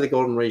 Divided by the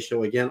golden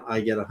ratio again,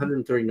 I get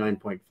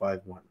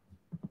 139.51,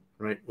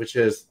 right? Which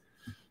is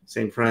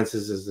St.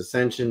 Francis's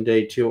Ascension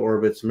Day, 2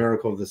 orbits.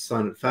 Miracle of the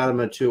Sun at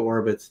Fatima, 2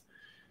 orbits.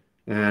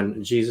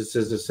 And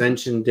Jesus's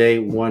Ascension Day,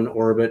 1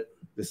 orbit.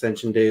 The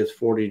Ascension Day is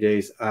 40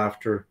 days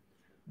after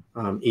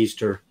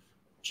Easter.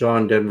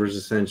 John Denver's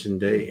Ascension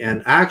Day.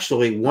 And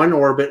actually, 1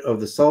 orbit of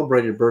the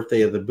celebrated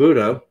birthday of the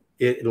Buddha,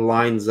 it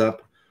lines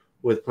up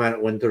with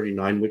planet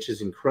 139, which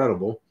is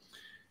incredible.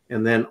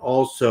 And then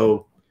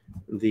also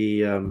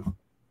the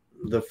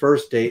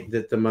first date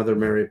that the Mother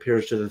Mary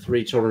appears to the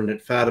 3 children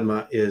at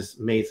Fatima is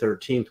May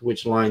 13th,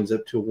 which lines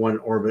up to 1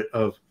 orbit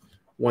of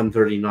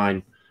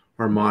 139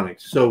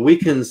 harmonics. So we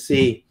can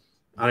see,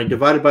 I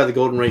divided by the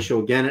golden ratio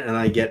again, and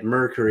I get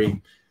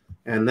Mercury.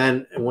 And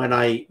then when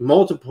I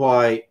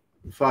multiply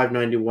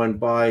 591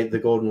 by the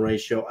golden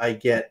ratio, I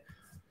get,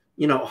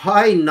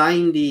 high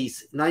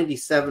 90s,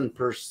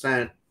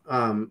 97%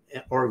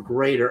 or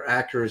greater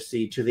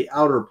accuracy to the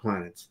outer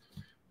planets.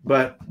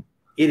 But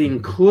it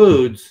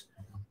includes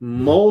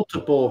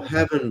multiple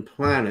heaven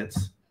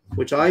planets,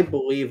 which I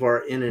believe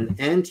are in an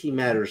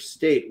antimatter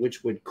state,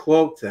 which would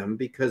cloak them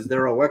because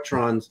their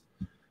electrons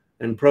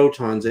and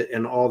protons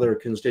and all their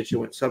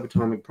constituent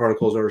subatomic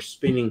particles are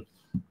spinning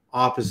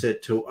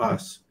opposite to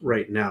us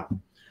right now.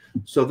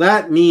 So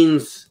that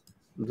means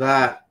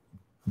that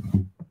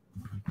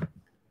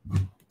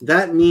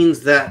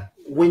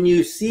when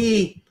you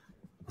see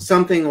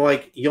something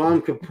like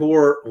Yom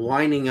Kippur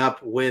lining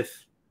up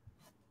with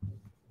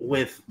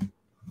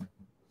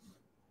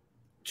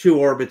 2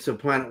 orbits of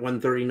planet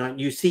 139,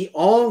 you see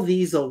all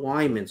these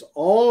alignments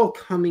all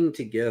coming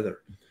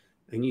together.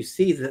 And you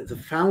see that the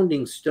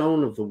founding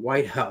stone of the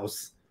White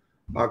House,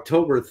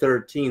 October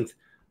 13th,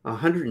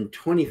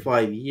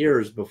 125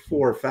 years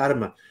before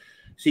Fatima.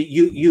 See,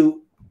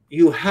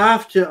 you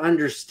have to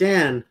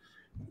understand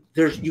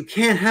you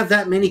can't have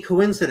that many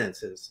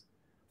coincidences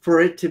for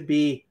it to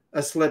be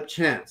a slip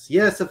chance.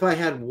 Yes, if I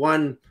had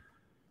 1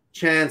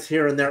 chance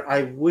here and there,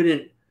 I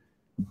wouldn't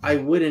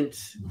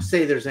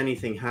say there's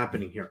anything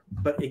happening here.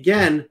 But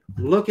again,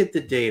 look at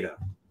the data.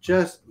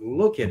 Just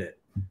look at it.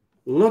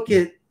 Look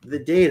at the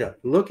data.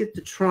 Look at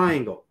the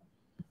triangle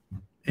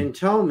and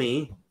tell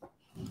me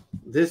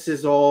this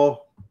is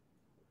all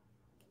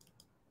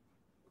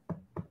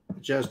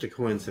just a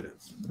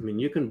coincidence. I mean,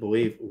 you can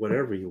believe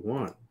whatever you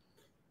want.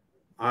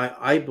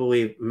 I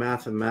believe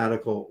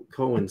mathematical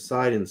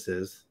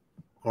coincidences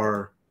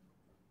are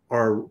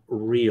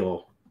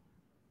real,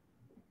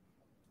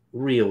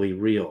 really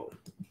real.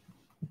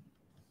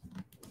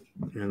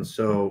 And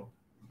so,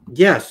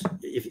 yes,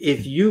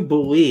 if you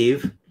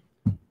believe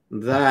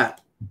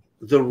that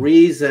the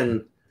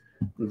reason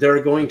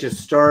they're going to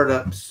start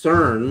up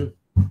CERN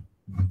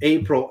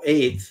April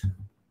 8th,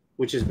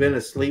 which has been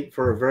asleep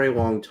for a very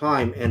long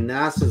time, and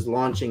NASA's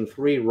launching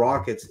 3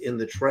 rockets in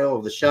the Trail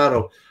of the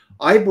Shadow,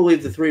 I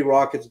believe the 3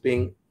 rockets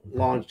being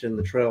launched in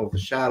the Trail of the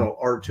Shadow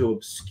are to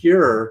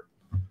obscure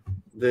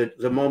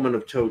the moment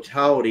of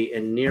totality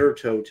and near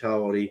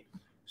totality,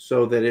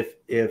 so that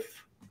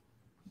if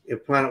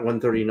Planet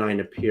 139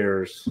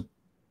 appears,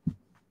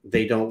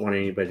 they don't want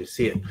anybody to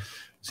see it.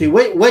 See,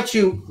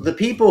 the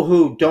people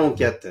who don't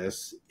get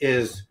this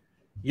is,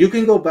 you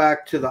can go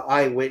back to the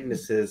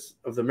eyewitnesses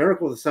of the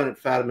miracle of the sun at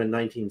Fatima in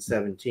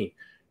 1917.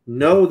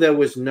 No, there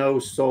was no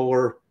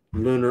solar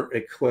lunar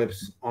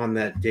eclipse on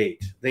that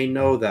date. They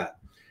know that.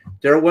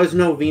 There was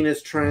no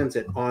Venus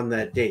transit on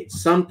that date.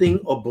 Something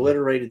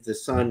obliterated the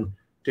sun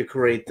to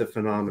create the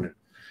phenomenon.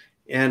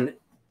 And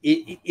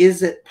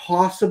is it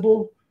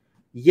possible?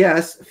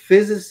 Yes,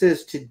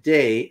 physicists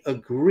today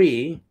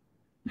agree,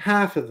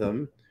 half of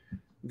them,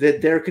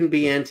 that there can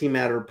be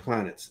antimatter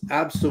planets.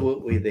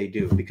 Absolutely they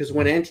do. Because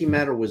when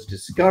antimatter was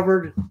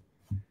discovered,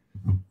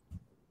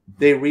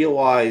 they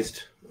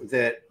realized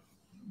that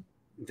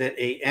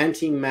a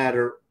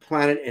antimatter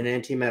planet and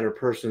antimatter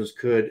persons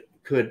could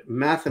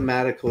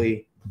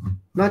mathematically,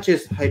 not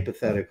just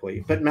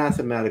hypothetically, but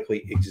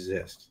mathematically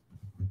exist.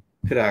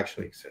 Could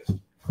actually exist.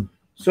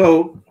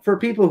 So for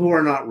people who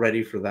are not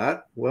ready for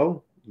that,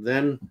 well,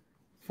 then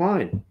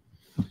fine.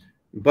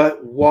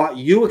 But what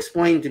you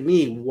explained to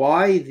me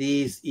why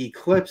these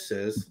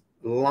eclipses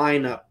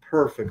line up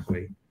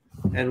perfectly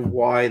and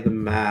why the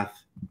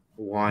math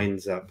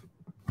lines up.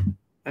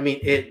 I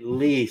mean, at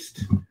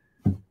least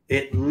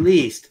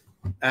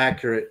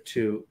accurate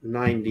to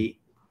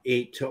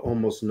 98 to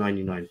almost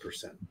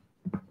 99%.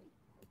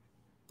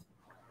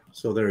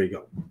 So there you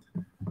go.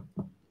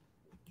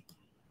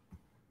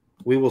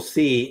 We will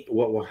see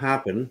what will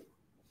happen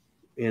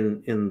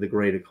in the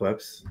great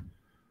eclipse.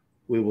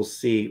 We will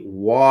see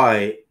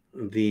why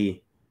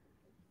the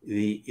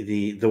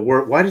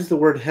word, why does the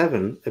word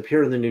heaven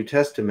appear in the New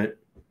Testament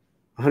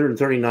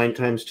 139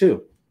 times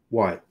too?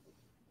 Why?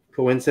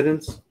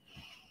 Coincidence?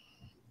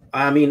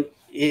 I mean,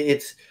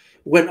 it's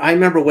when I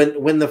remember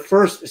when the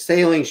first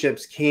sailing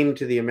ships came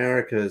to the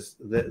Americas,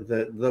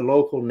 the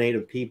local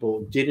native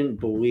people didn't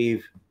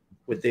believe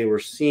what they were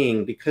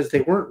seeing because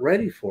they weren't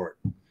ready for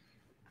it.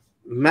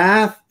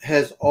 Math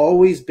has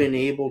always been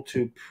able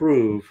to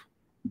prove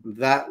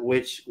that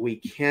which we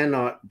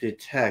cannot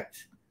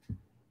detect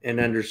and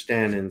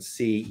understand and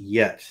see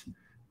yet.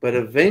 But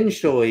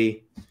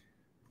eventually,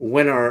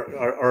 when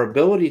our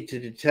ability to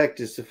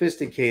detect is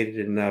sophisticated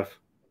enough,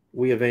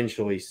 we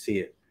eventually see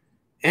it.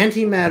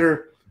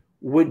 Antimatter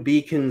would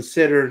be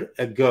considered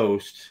a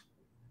ghost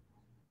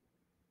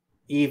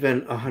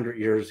even 100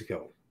 years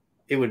ago.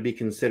 It would be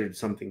considered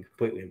something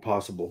completely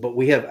impossible. But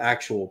we have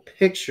actual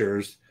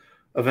pictures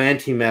of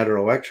antimatter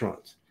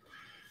electrons.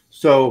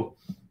 So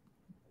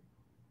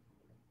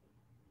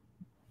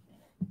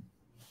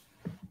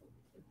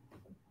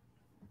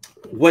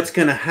what's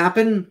going to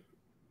happen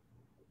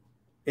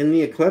in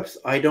the eclipse?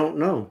 I don't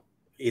know.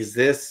 Is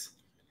this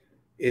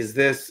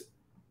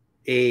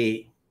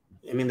a,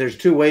 I mean, there's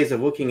 2 ways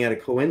of looking at a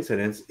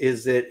coincidence.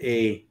 Is it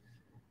a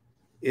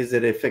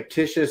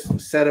fictitious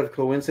set of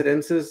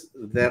coincidences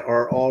that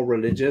are all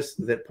religious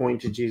that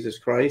point to Jesus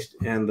Christ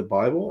and the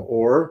Bible?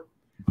 Or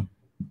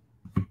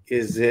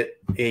is it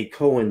a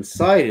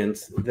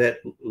coincidence that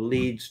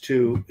leads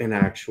to an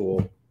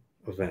actual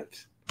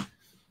event?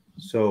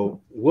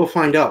 So we'll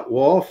find out.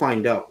 We'll all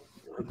find out.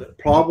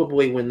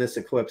 Probably when this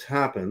eclipse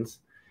happens,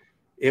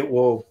 it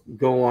will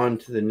go on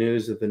to the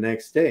news of the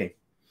next day.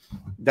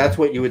 That's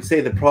what you would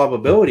say the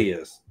probability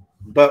is.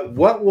 But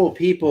what will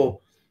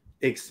people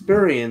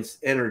experience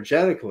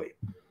energetically?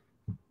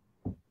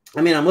 I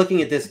mean, I'm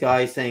looking at this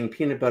guy saying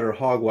peanut butter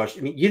hogwash.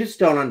 I mean, you just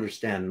don't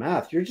understand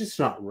math. You're just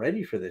not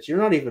ready for this. You're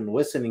not even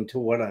listening to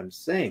what I'm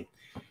saying.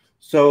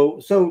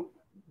 So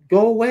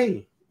go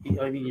away.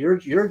 I mean,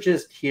 you're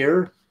just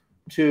here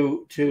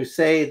to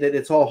say that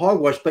it's all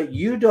hogwash, but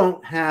you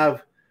don't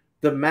have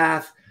the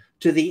math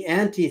to the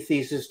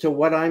antithesis to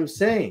what I'm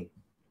saying,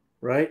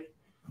 right?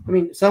 I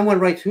mean, someone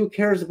writes, "Who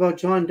cares about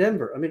John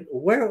Denver?" I mean,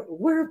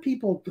 where have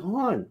people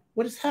gone?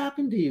 What has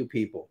happened to you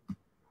people?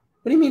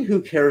 What do you mean,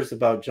 who cares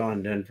about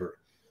John Denver?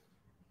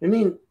 I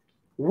mean,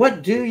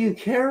 what do you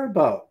care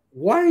about?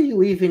 Why are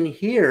you even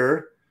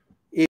here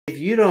if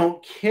you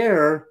don't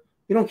care?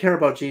 You don't care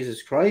about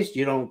Jesus Christ.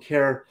 You don't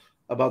care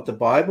about the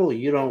Bible.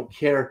 You don't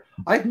care.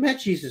 I've met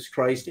Jesus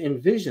Christ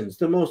in visions,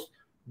 the most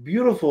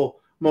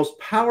beautiful, most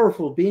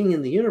powerful being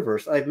in the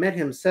universe. I've met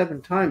him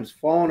 7 times,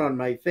 fallen on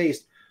my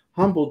face,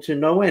 humbled to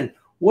no end.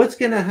 What's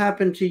going to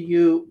happen to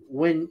you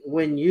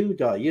when you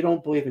die? You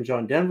don't believe in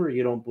John Denver.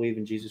 You don't believe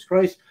in Jesus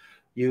Christ.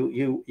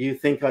 You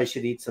think I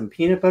should eat some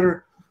peanut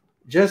butter?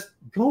 just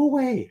go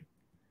away.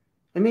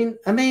 I mean,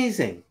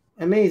 amazing,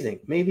 amazing.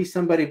 Maybe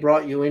somebody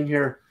brought you in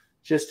here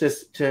just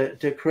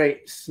to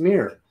create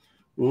smear.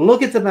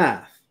 Look at the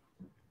math.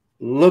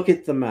 Look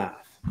at the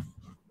math.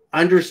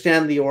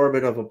 Understand the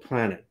orbit of a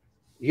planet.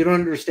 You don't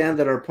understand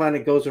that our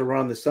planet goes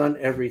around the sun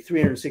every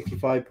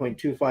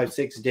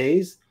 365.256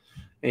 days,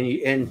 and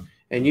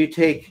you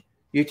take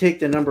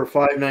the number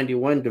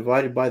 591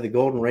 divided by the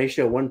golden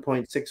ratio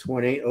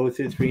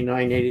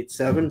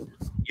 1.618033987.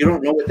 You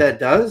don't know what that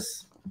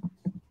does?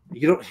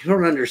 You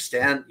don't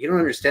understand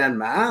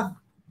math?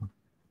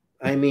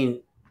 I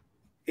mean,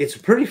 it's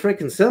pretty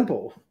freaking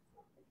simple.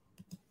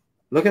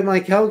 Look at my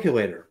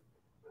calculator.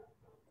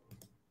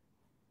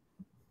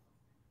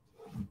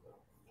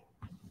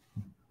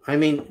 I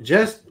mean,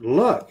 just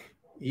look.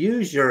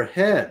 Use your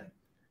head.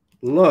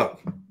 Look.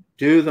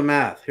 Do the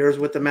math. Here's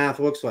what the math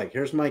looks like.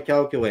 Here's my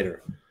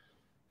calculator.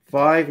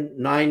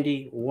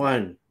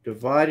 591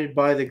 divided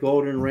by the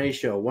golden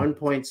ratio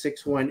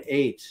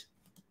 1.618.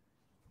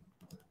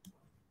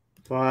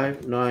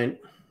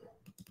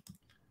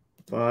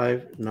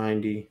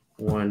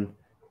 591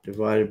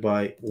 divided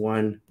by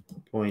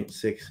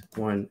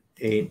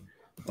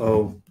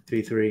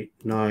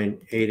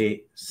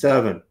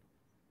 1.618033987.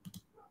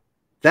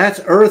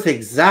 That's Earth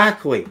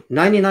exactly.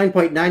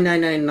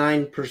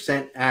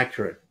 99.9999%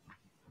 accurate.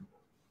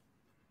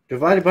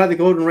 Divided by the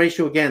golden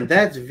ratio again.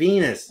 That's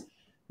Venus.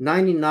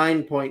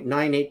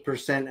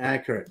 99.98%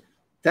 accurate.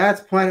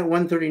 That's planet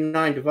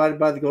 139 divided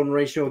by the golden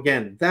ratio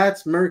again.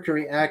 That's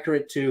Mercury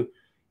accurate to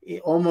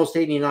almost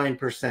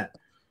 89%.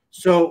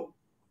 So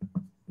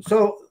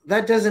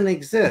that doesn't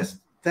exist.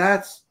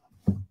 That's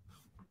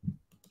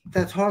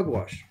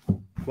hogwash.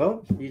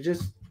 Well, you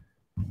just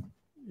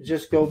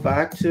go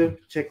back to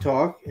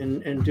TikTok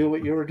and do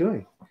what you were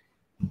doing.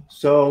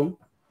 So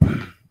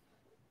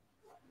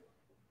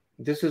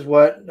this is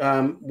what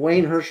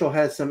Wayne Herschel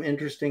has some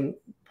interesting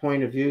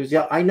point of views.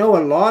 Yeah, I know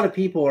a lot of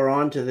people are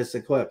onto this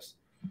eclipse.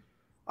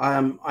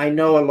 I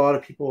know a lot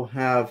of people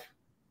have.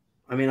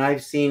 I mean,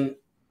 I've seen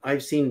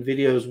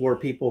videos where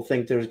people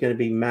think there's going to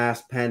be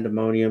mass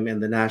pandemonium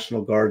and the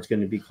National Guard's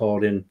going to be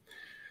called in.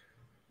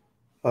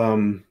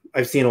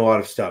 I've seen a lot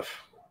of stuff,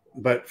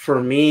 but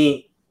for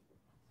me,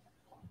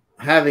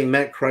 having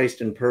met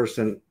Christ in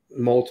person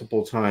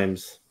multiple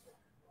times,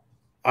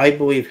 I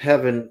believe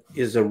heaven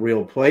is a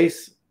real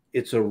place.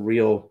 It's a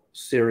real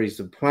series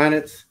of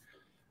planets.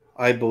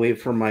 I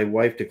believe for my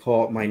wife to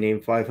call out my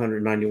name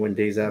 591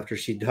 days after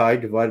she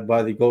died, divided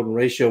by the golden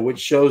ratio, which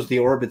shows the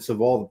orbits of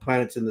all the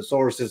planets in the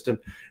solar system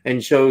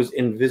and shows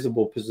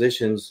invisible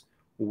positions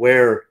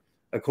where,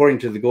 according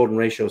to the golden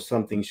ratio,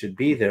 something should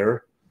be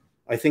there.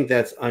 I think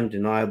that's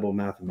undeniable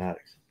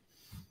mathematics.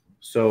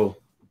 So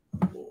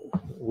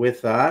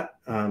with that,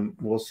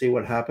 we'll see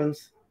what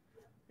happens,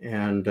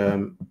 and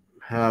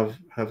have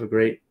a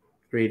great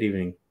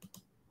evening.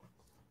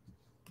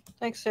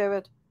 Thanks,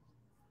 David.